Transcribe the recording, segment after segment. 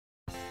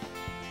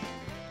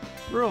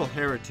Rural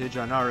Heritage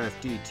on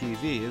RFD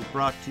TV is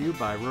brought to you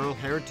by Rural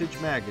Heritage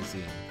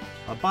Magazine,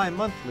 a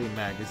bi-monthly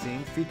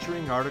magazine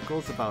featuring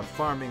articles about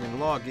farming and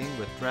logging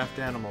with draft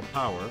animal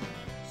power,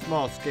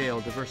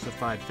 small-scale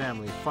diversified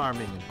family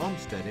farming and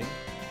homesteading,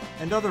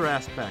 and other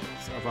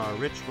aspects of our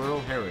rich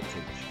rural heritage.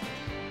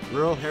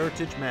 Rural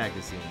Heritage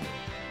Magazine,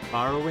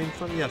 borrowing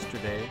from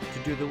yesterday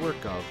to do the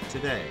work of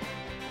today.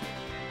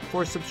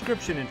 For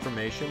subscription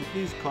information,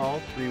 please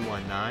call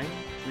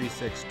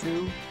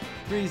 319-362-3027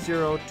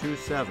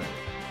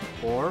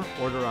 or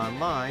order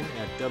online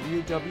at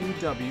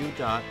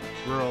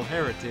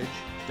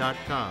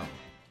www.ruralheritage.com.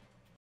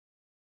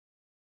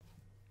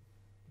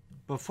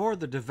 Before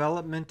the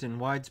development and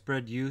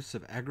widespread use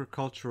of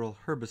agricultural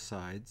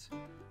herbicides,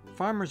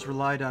 farmers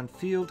relied on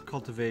field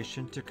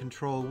cultivation to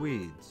control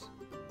weeds.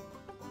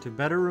 To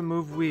better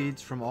remove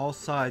weeds from all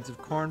sides of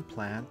corn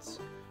plants,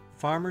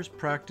 farmers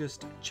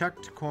practiced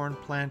checked corn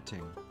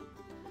planting.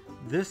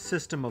 This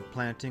system of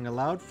planting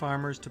allowed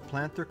farmers to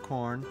plant their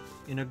corn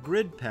in a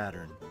grid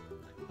pattern,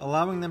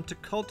 allowing them to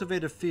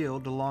cultivate a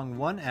field along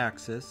one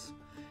axis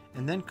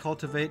and then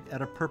cultivate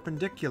at a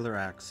perpendicular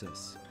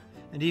axis,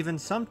 and even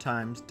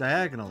sometimes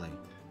diagonally.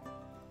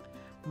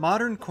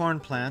 Modern corn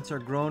plants are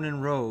grown in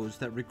rows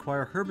that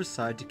require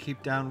herbicide to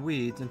keep down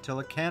weeds until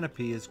a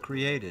canopy is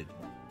created.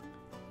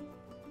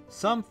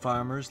 Some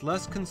farmers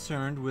less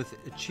concerned with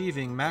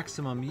achieving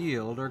maximum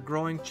yield are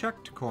growing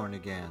checked corn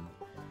again,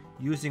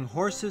 using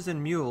horses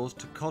and mules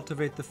to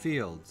cultivate the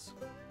fields.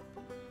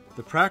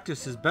 The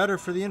practice is better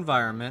for the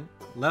environment,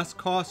 less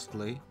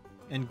costly,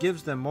 and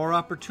gives them more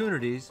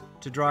opportunities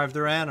to drive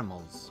their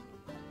animals.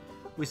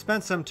 We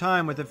spent some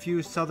time with a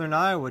few southern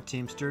Iowa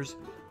teamsters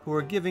who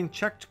are giving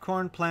checked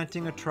corn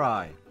planting a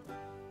try.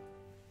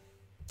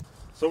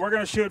 So we're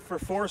going to shoot for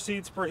 4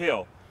 seeds per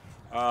hill.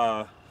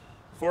 4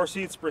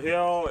 seeds per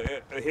hill.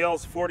 A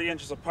hill's 40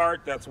 inches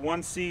apart. That's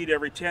 1 seed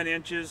every 10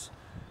 inches.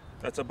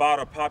 That's about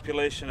a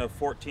population of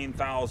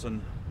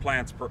 14,000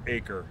 plants per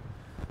acre.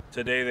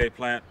 Today they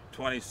plant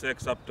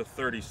 26 up to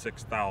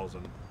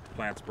 36,000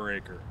 plants per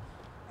acre.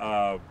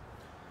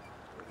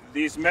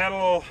 These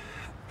metal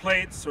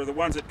plates are the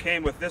ones that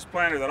came with this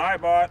planter that I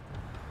bought.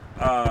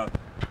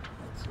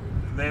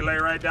 They lay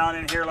right down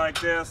in here like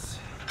this,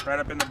 right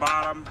up in the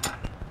bottom.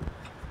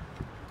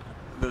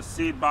 The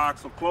seed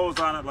box will close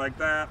on it like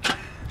that,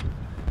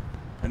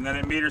 and then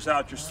it meters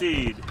out your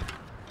seed.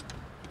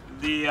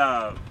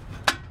 The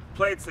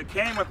plates that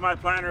came with my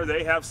planter,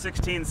 they have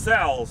 16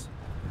 cells,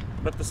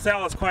 but the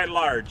cell is quite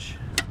large.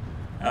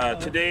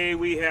 Today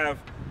we have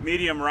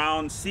medium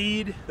round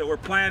seed that we're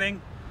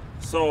planting,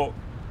 so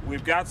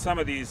we've got some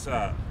of these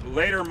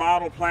later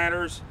model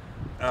planters,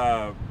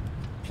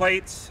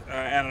 plates,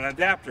 and an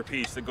adapter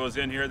piece that goes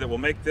in here that will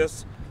make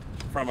this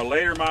from a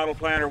later model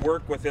planter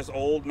work with this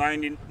old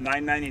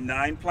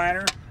 999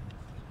 planter.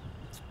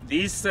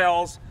 These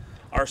cells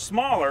are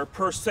smaller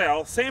per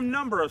cell, same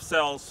number of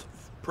cells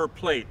per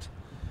plate,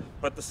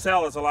 but the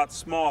cell is a lot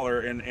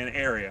smaller in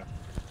area.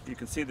 You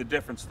can see the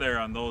difference there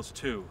on those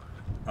two.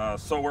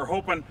 So we're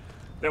hoping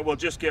that we'll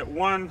just get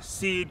 1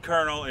 seed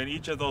kernel in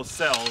each of those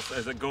cells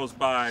as it goes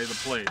by the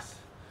place.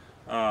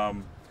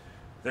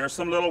 There are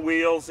some little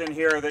wheels in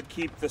here that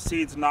keep the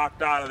seeds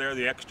knocked out of there,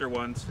 the extra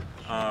ones.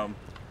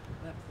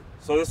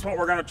 So this is what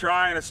we're going to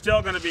try, and it's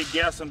still going to be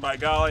guessing, by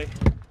golly.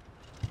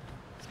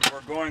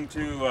 We're going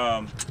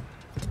to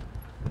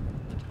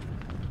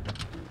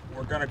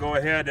go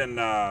ahead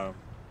and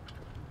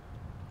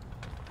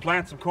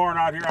plant some corn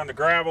out here on the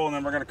gravel, and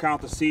then we're going to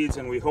count the seeds,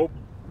 and we hope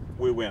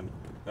we win.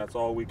 That's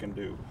all we can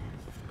do.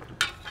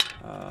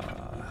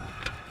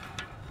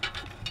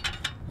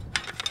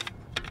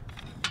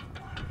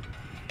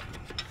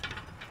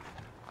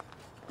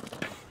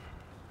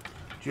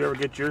 Did you ever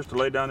get yours to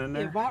lay down in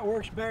there? If it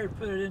works better,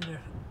 put it in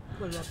there.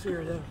 Put it up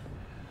here though.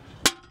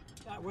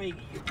 That way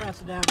you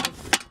press it down.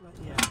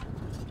 Yeah.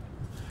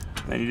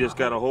 And you just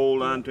got to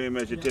hold on to him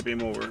as you tip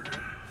him over.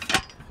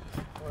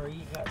 Or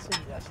you got see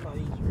that's a lot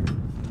easier.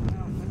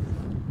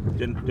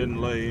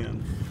 Didn't lay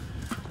in.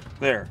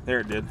 There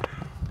it did.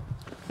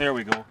 There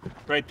we go.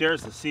 Right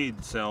there's the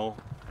seed cell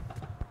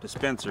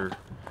dispenser.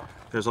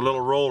 There's a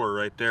little roller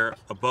right there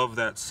above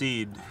that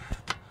seed.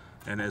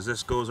 And as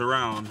this goes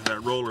around,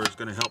 that roller is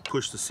going to help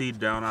push the seed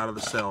down out of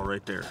the cell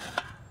right there.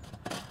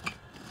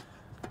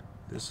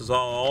 This is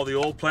all the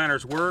old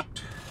planters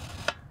worked.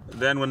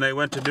 Then when they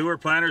went to newer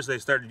planters, they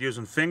started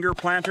using finger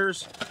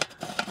planters.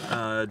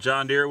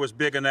 John Deere was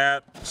big in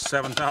that,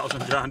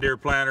 7,000 John Deere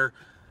planter.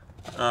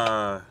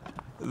 Now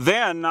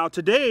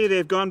today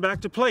they've gone back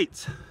to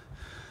plates.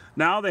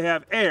 Now they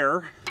have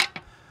air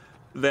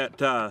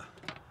that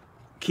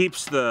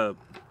keeps the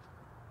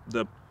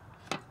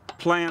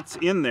plants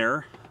in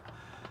there.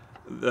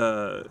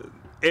 The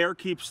air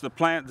keeps the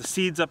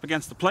seeds up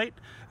against the plate,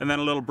 and then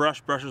a little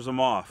brush brushes them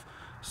off.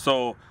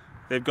 So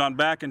they've gone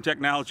back in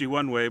technology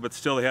one way, but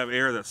still they have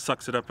air that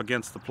sucks it up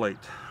against the plate.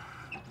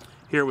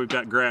 Here we've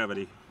got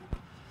gravity.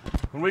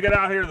 When we get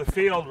out here to the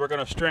field, we're going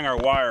to string our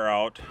wire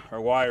out.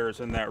 Our wire is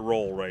in that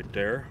roll right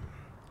there.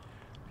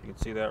 You can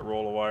see that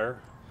roll of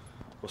wire.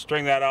 We'll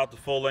string that out the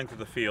full length of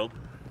the field.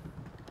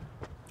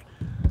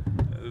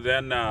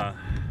 Then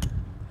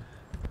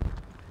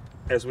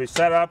as we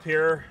set up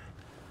here,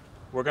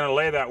 we're going to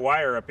lay that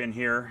wire up in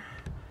here,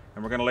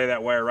 and we're going to lay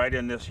that wire right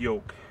in this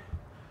yoke.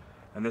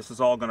 And this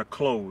is all going to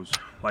close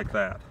like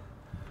that.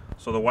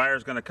 So the wire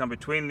is going to come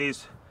between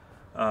these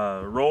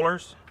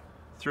rollers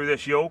through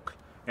this yoke,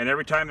 and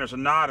every time there's a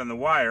knot in the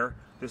wire,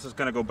 this is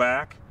going to go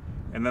back,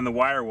 and then the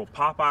wire will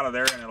pop out of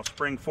there and it'll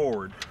spring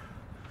forward.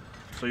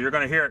 So you're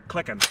going to hear it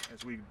clicking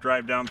as we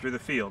drive down through the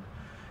field.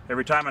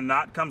 Every time a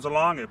knot comes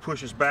along, it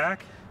pushes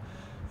back,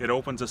 it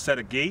opens a set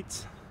of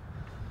gates.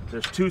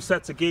 There's two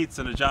sets of gates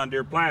in a John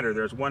Deere planter.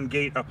 There's one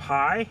gate up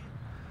high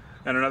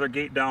and another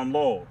gate down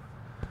low.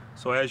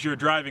 So as you're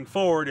driving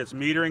forward, it's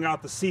metering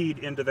out the seed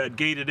into that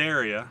gated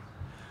area.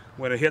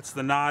 When it hits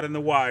the knot in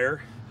the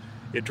wire,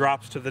 it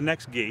drops to the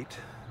next gate.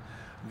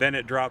 Then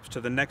it drops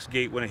to the next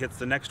gate when it hits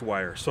the next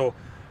wire. So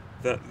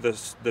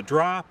the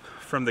drop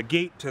from the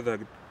gate to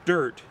the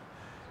dirt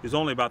is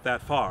only about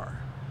that far.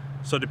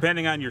 So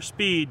depending on your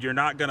speed, you're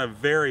not going to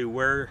vary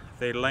where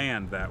they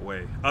land that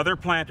way. Other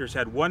planters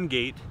had one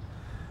gate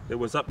that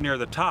was up near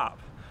the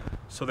top.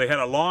 So they had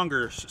a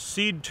longer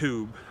seed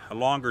tube, a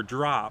longer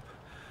drop,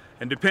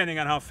 and depending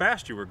on how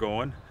fast you were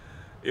going,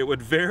 it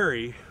would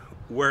vary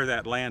where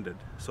that landed.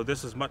 So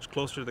this is much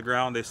closer to the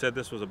ground. They said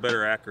this was a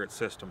better accurate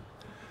system.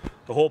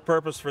 The whole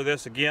purpose for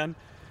this, again,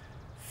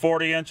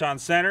 40-inch on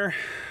center,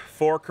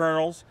 4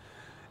 kernels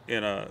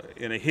in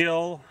a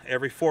hill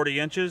every 40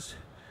 inches.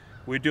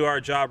 We do our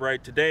job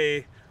right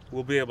today,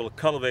 we'll be able to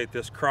cultivate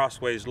this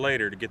crossways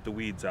later to get the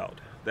weeds out.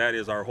 That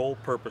is our whole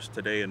purpose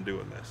today in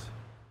doing this.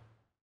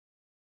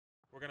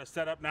 We're going to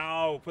set up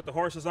now, we'll put the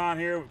horses on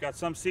here, we've got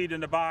some seed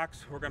in the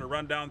box, we're going to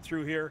run down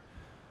through here,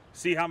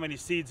 see how many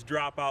seeds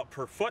drop out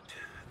per foot,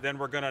 then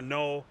we're going to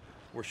know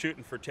we're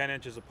shooting for 10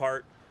 inches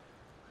apart.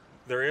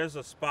 There is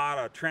a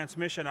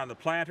transmission on the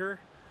planter.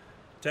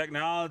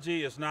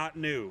 Technology is not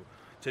new.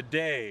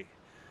 Today,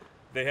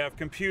 they have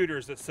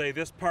computers that say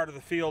this part of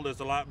the field is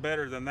a lot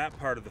better than that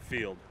part of the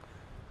field.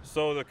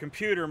 So the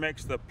computer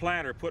makes the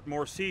planter put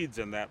more seeds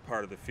in that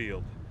part of the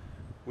field.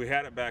 We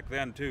had it back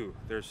then too.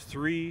 There's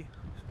 3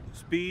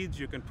 speeds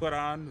you can put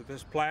on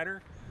this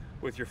planter.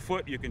 With your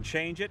foot you can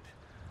change it.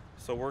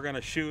 So we're going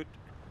to shoot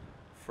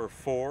for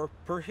 4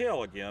 per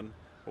hill again,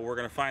 but we're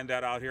going to find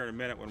that out here in a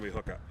minute when we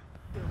hook up.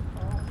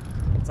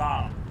 It's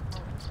on.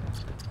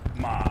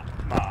 Ma,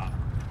 ma,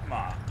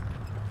 ma.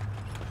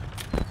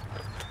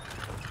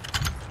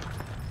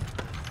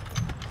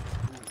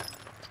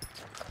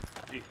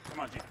 G, come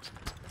on, G.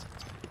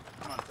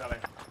 Come on, Sally.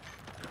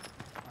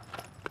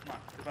 Come on,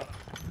 come on.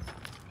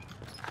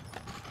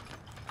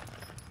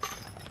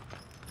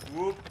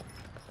 Whoop.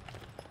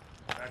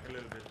 Back a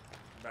little bit.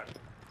 Back,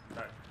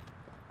 back,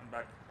 and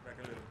back, back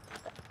a little.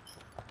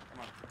 Come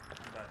on,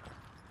 and back.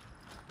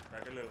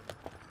 Back a little.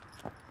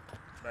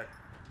 Back,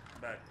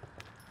 back,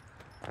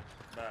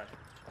 back,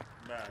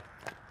 back.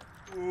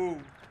 Ooh.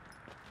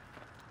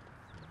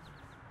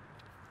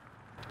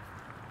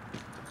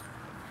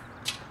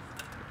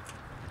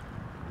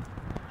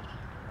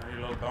 I need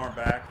a little more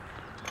back.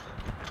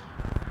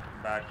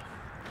 Back.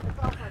 It's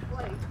off my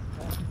plate.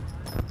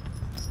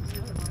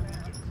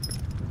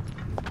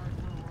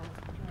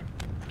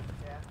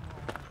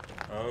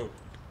 Oh.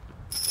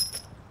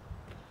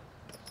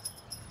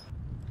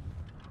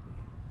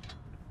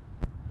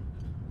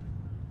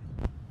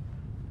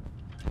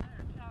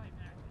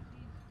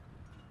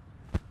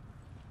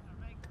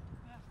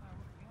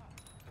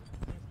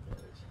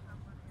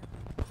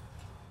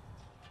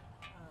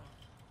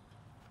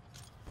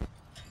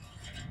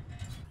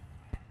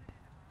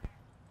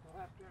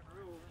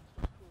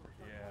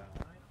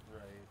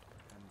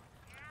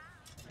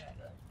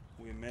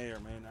 We may or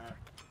may not.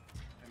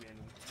 I mean,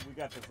 we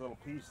got this little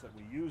piece that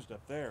we used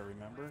up there,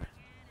 remember?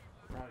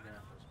 We're probably gonna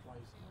have to splice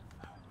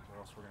it, or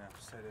else we're gonna have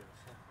to set it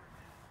aside.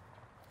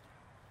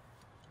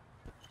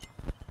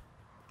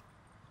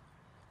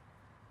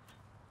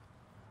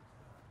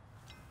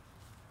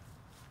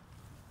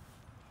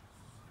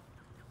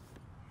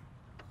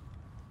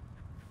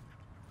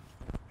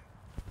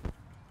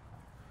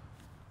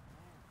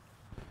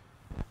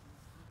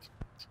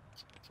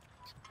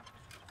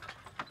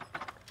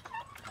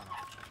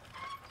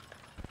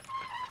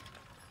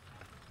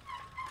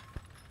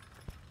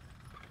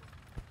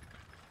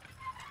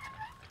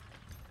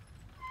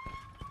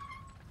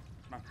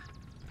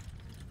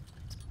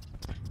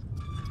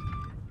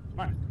 Come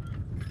on.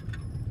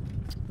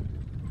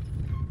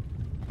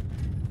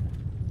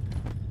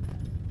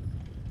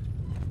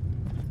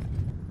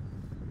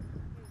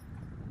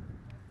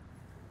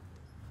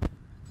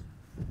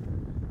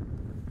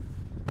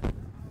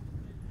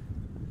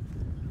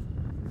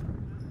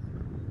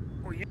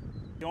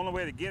 The only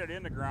way to get it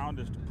in the ground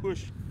is to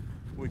push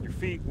with your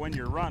feet when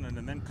you're running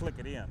and then click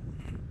it in.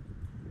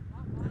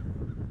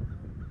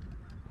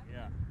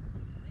 Yeah.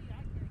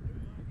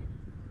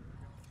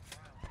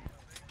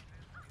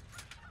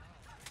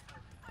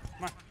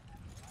 Come on.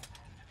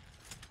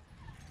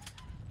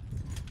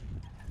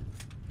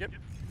 Yep.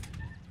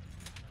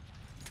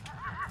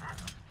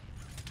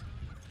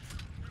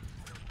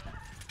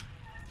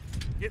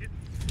 Get it.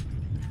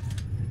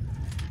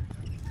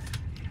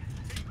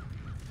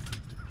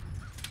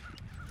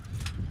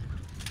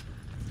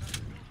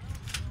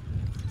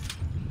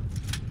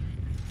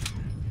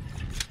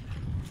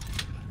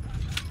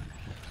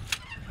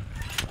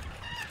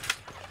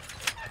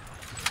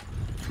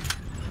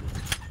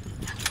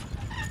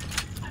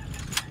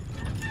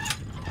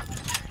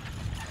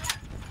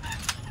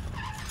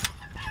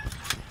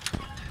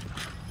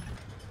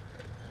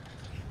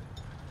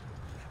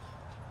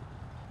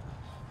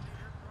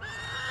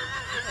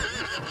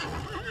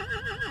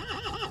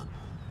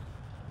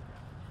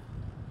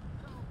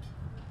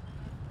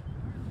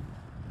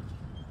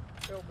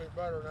 It'll be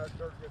better when that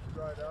dirt gets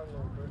dried out a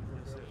little bit.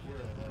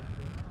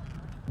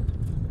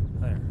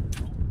 There.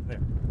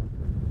 There.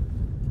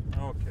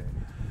 Okay.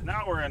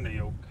 Now we're in the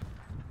yoke.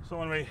 So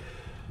when we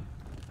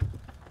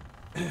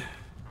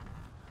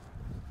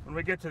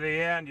get to the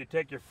end, you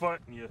take your foot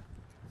and you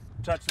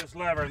touch this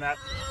lever and that.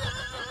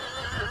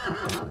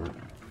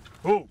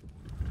 Ooh.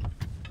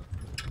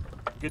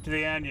 Get to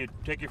the end, you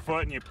take your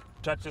foot and you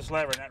touch this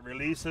lever and that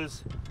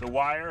releases the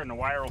wire and the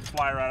wire will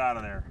fly right out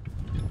of there.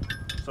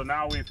 So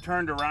now we've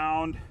turned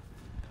around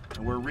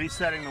and we're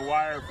resetting the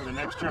wire for the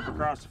next trip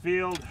across the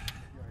field.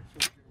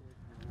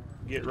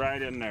 Get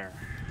right in there.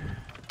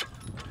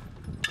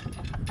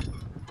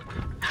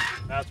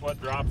 That's what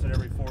drops it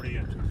every 40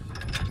 inches.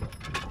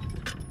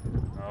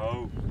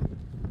 Oh.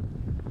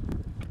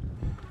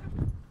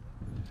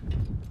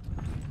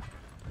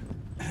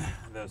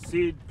 The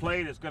seed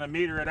plate is going to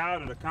meter it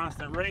out at a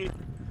constant rate.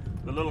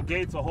 The little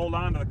gates will hold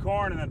on to the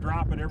corn and then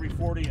drop it every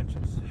 40 inches.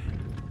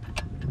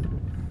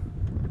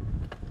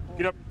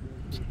 Get up.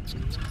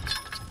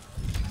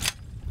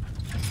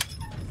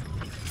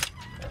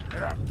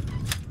 Get up.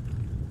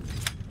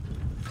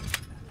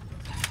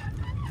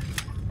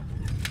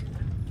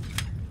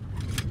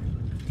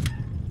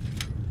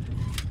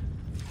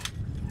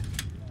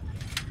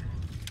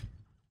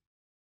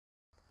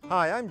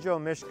 Hi, I'm Joe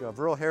Mishka of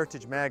Rural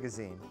Heritage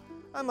Magazine.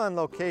 I'm on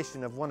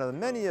location of one of the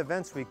many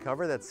events we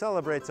cover that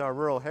celebrates our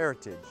rural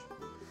heritage.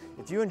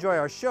 If you enjoy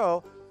our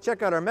show,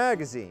 check out our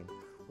magazine,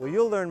 where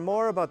you'll learn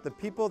more about the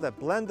people that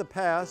blend the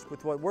past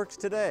with what works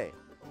today.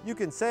 You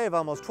can save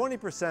almost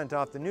 20%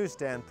 off the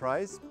newsstand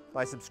price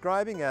by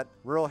subscribing at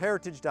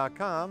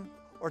ruralheritage.com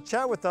or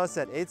chat with us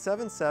at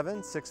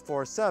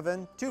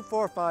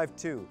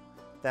 877-647-2452.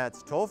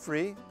 That's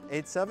toll-free,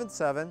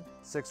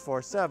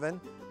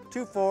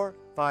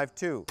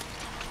 877-647-2452.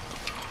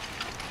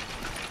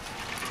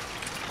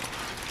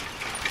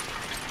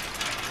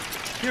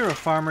 Here a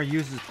farmer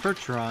uses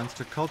percherons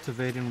to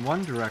cultivate in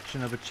one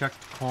direction of a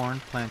checked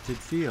corn planted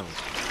field.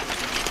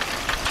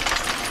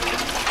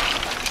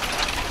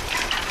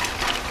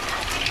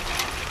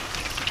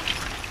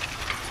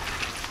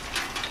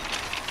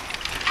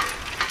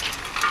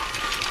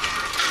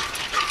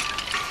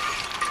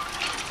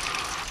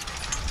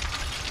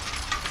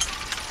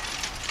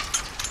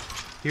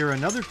 Here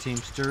another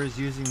teamster is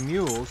using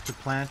mules to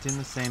plant in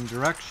the same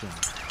direction.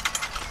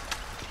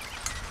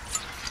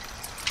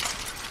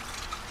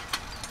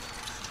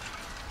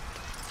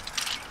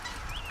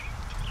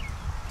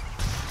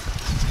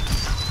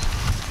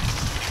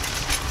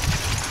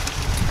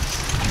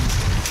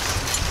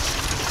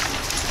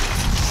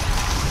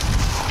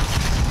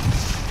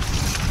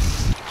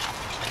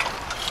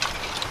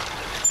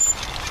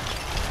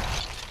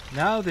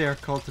 Now they are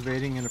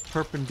cultivating in a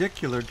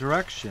perpendicular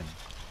direction.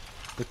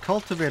 The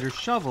cultivator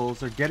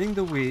shovels are getting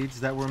the weeds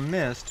that were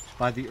missed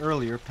by the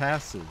earlier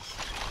passes.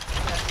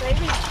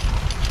 Baby?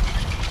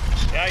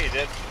 Yeah, you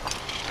did.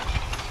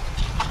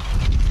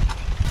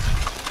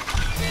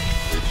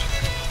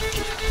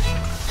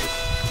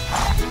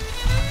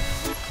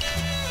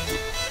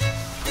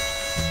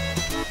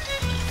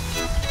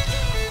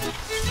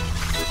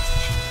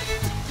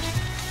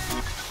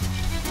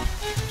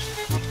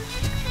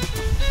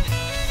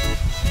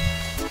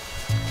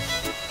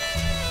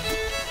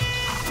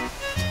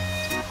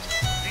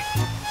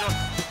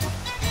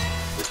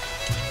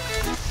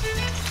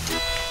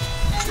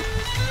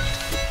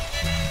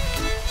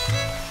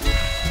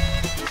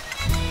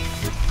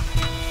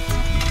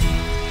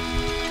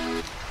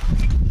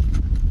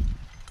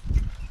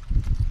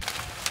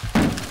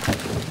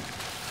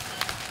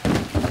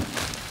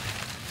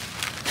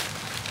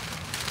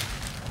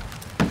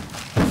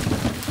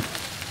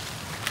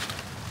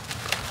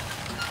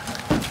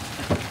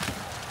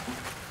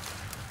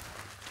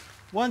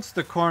 Once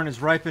the corn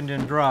is ripened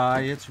and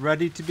dry, it's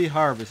ready to be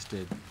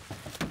harvested.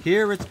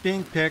 Here it's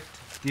being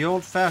picked the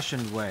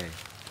old-fashioned way.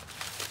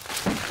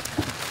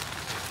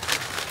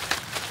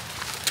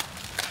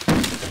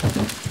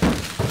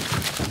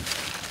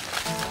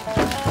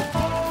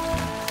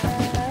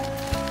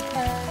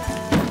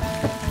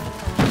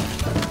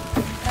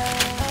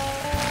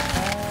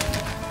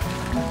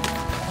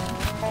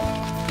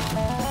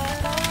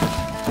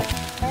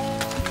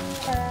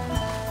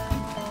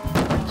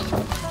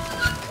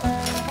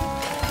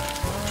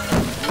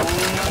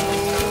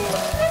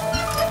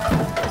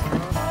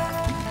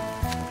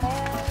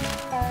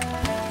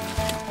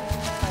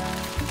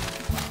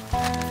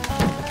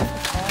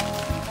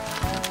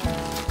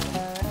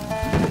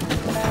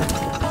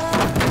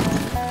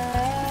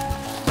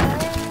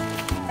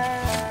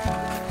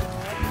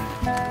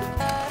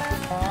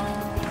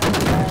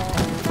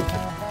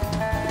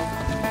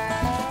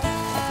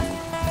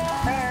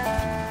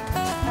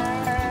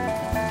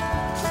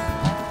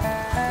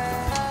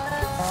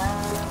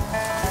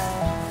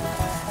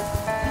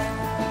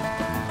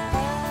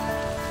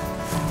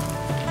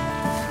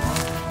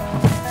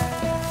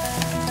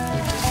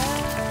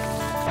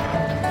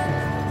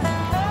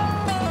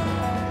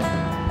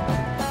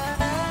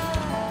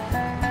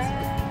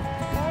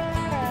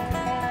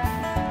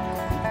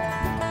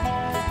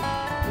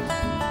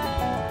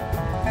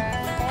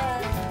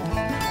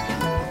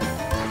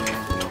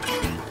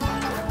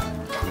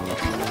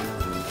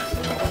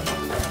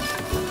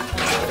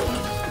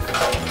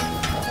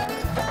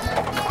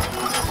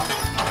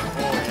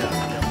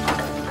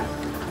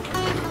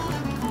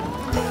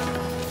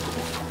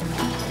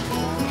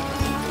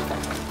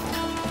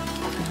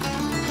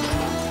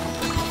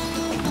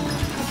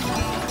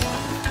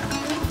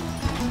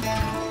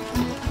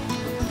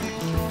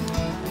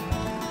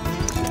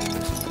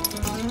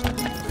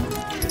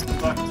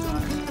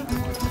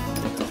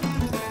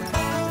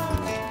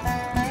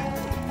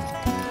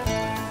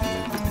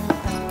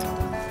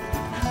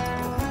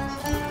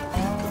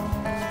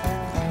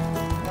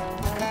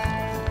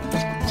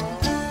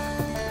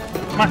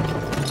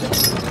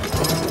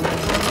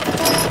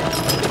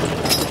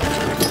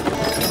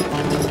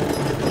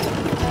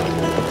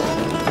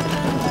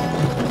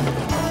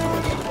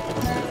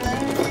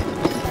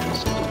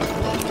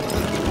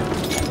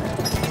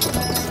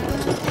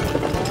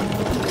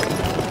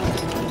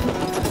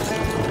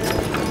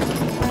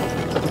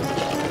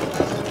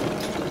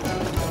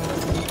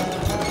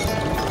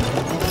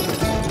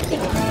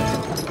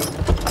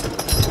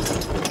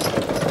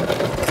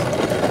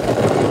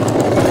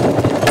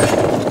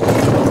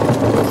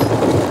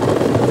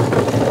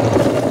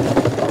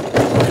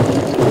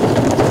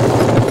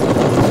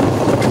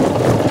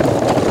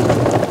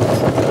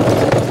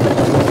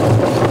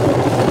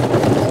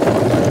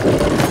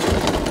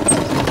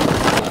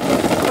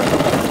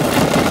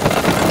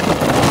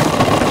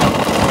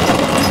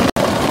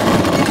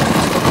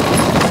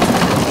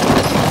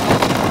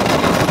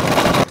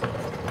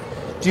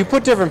 you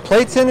put different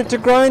plates in it to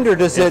grind, or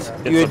does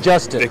you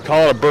adjust They it?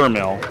 call it a burr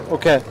mill,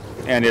 Okay.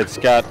 and it's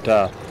got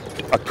a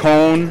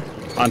cone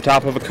on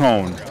top of a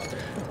cone.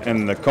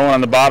 And the cone on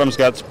the bottom's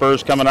got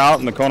spurs coming out,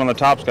 and the cone on the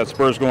top's got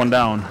spurs going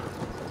down.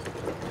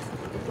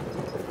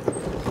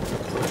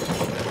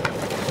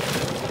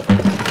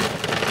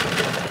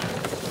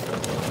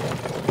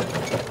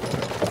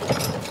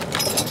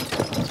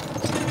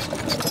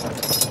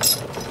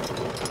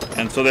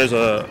 And so there's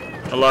a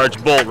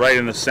large bolt right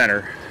in the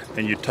center,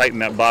 and you tighten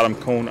that bottom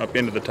cone up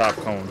into the top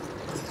cone,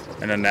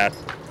 and then that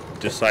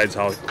decides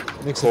how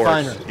Makes it coarse.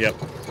 finer. Yep.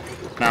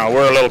 Now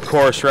we're a little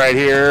coarse right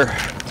here.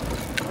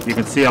 You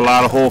can see a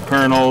lot of whole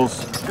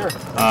kernels. Sure.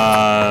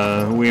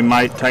 We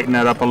might tighten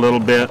that up a little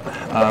bit.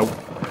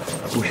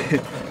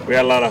 We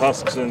had a lot of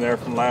husks in there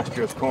from last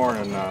year's corn,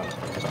 and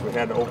we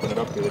had to open it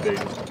up the other day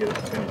just to get it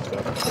finished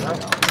up.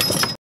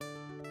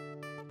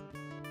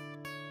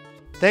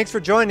 Thanks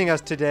for joining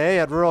us today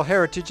at Rural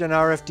Heritage and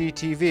RFD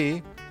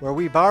TV, where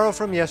we borrow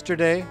from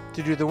yesterday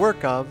to do the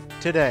work of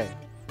today.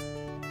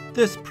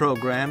 This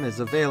program is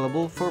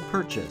available for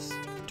purchase.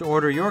 To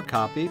order your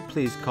copy,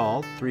 please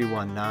call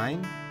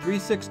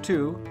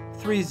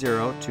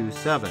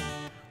 319-362-3027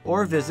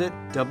 or visit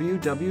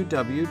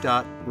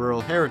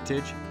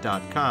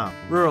www.ruralheritage.com.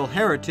 Rural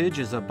Heritage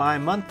is a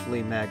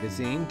bi-monthly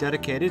magazine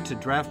dedicated to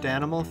draft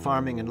animal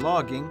farming and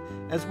logging,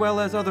 as well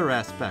as other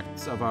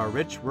aspects of our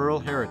rich rural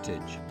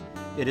heritage.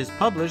 It is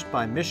published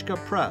by Mishka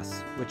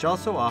Press, which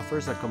also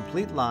offers a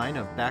complete line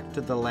of Back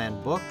to the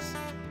Land books,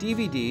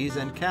 DVDs,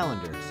 and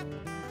calendars.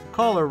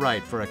 Call or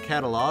write for a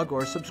catalog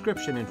or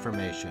subscription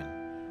information,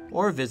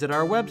 or visit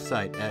our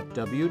website at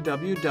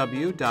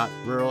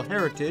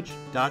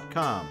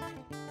www.ruralheritage.com.